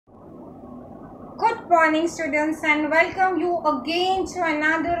morning students, and welcome you again to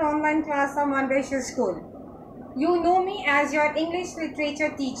another online class of Montbretia school. You know me as your English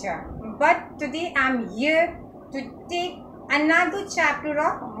literature teacher, but today I am here to take another chapter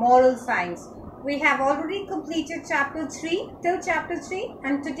of moral science. We have already completed chapter 3 till chapter 3,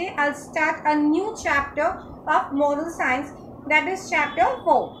 and today I'll start a new chapter of moral science, that is chapter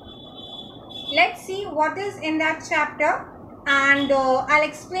 4. Let's see what is in that chapter, and I'll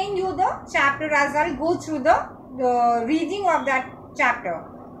explain you the chapter as I'll go through the reading of that chapter.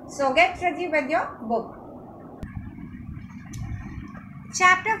 So get ready with your book.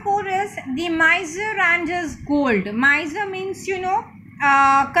 Chapter 4 is the miser and his gold. Miser means,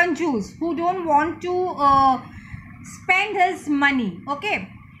 conjuse, who don't want to spend his money. Okay.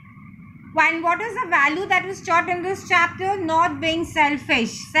 And what is the value that is taught in this chapter? Not being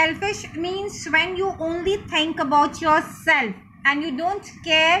selfish. Selfish means when you only think about yourself and you don't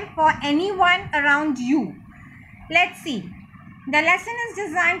care for anyone around you. Let's see. The lesson is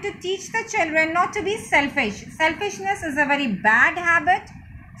designed to teach the children not to be selfish. Selfishness is a very bad habit.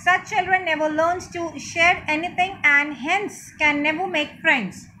 Such children never learn to share anything and hence can never make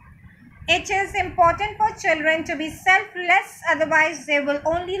friends. It is important for children to be selfless, otherwise they will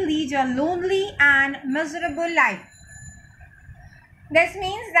only lead a lonely and miserable life. This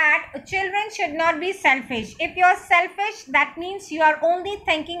means that children should not be selfish. If you are selfish, that means you are only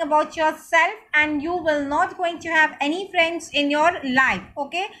thinking about yourself and you will not going to have any friends in your life.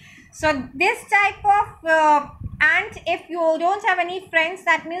 Okay, so this type of and if you don't have any friends,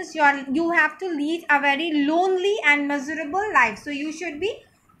 that means you have to lead a very lonely and miserable life. So you should be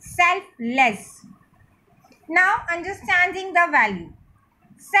selfless. Now, understanding the value.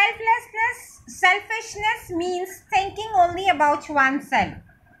 Selfishness means thinking only about oneself.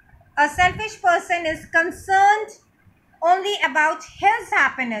 A selfish person is concerned only about his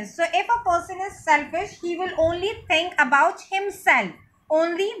happiness. So if a person is selfish, he will only think about himself.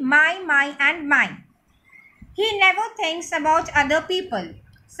 Only my and mine. He never thinks about other people.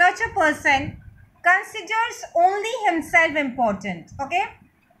 Such a person considers only himself important. Okay.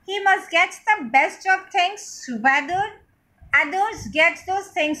 He must get the best of things whether others get those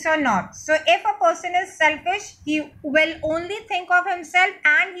things or not. So if a person is selfish, he will only think of himself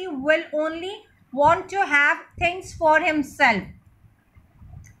and he will only want to have things for himself.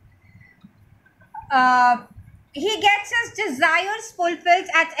 He gets his desires fulfilled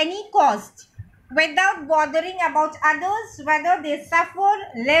at any cost without bothering about others, whether they suffer,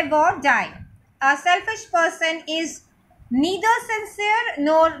 live or die. A selfish person is neither sincere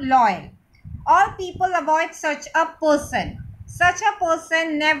nor loyal. All people avoid such a person. Such a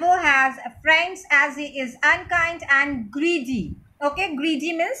person never has friends as he is unkind and greedy. Okay,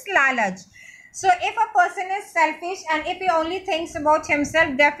 greedy means lalaj. So if a person is selfish and if he only thinks about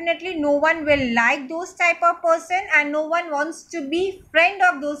himself, definitely no one will like those type of person and no one wants to be friend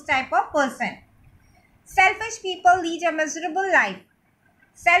of those type of person. Selfish people lead a miserable life.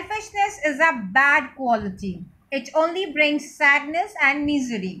 Selfishness is a bad quality. It only brings sadness and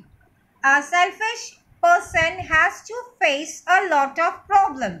misery. A selfish person has to face a lot of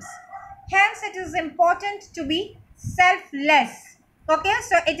problems. Hence, it is important to be selfless. Okay,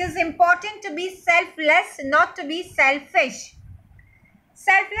 so it is important to be selfless, not to be selfish.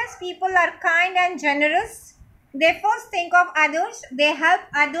 Selfless people are kind and generous. They first think of others. They help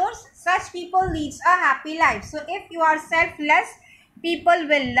others. Such people lead a happy life. So, if you are selfless, people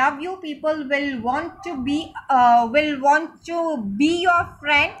will love you. People will want to be your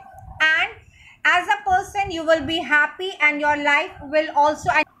friend, and as a person you will be happy and your life will also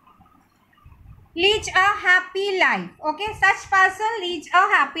lead a happy life. Okay, such person leads a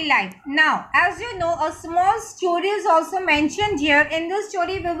happy life. Now, as you know, a small story is also mentioned here. In this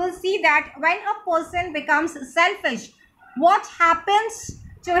story, we will see that when a person becomes selfish, what happens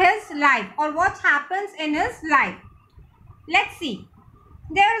to his life or what happens in his life. Let's see.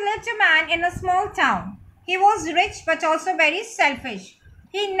 There lived a man in a small town. He was rich but also very selfish.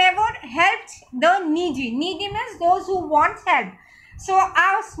 He never helped the needy. Needy means those who want help. So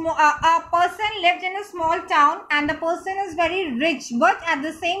a person lived in a small town and the person is very rich, but at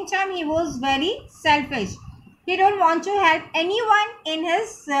the same time he was very selfish. He don't want to help anyone in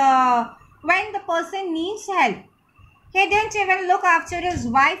his when the person needs help. He didn't even look after his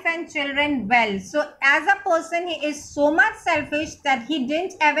wife and children well. So as a person, he is so much selfish that he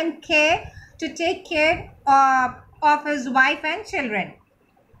didn't even care to take care of his wife and children.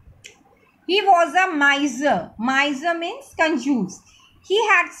 He was a miser. Miser means conjuse. He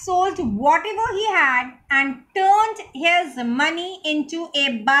had sold whatever he had and turned his money into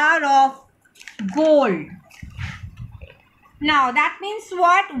a bar of gold. Now that means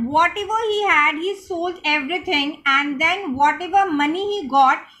what? Whatever he had, he sold everything, and then whatever money he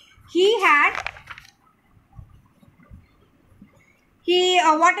got,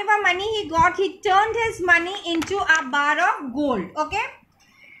 whatever money he got, he turned his money into a bar of gold. Okay.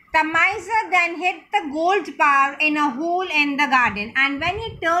 The miser then hid the gold bar in a hole in the garden, and when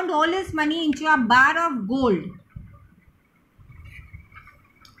he turned all his money into a bar of gold,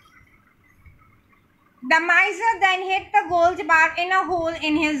 the miser then hid the gold bar in a hole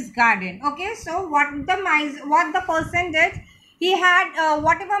in his garden. Okay, so what the person did, he had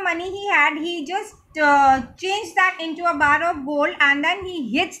whatever money he had, he just changed that into a bar of gold, and then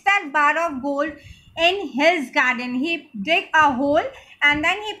he hid that bar of gold in his garden. He dig a hole and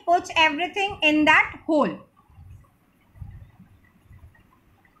then he puts everything in that hole.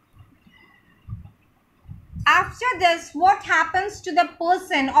 After this, what happens to the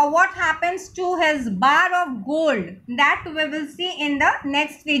person, or what happens to his bar of gold, that we will see in the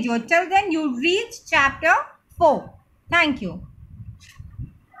next video. Till then, you read chapter 4. Thank you.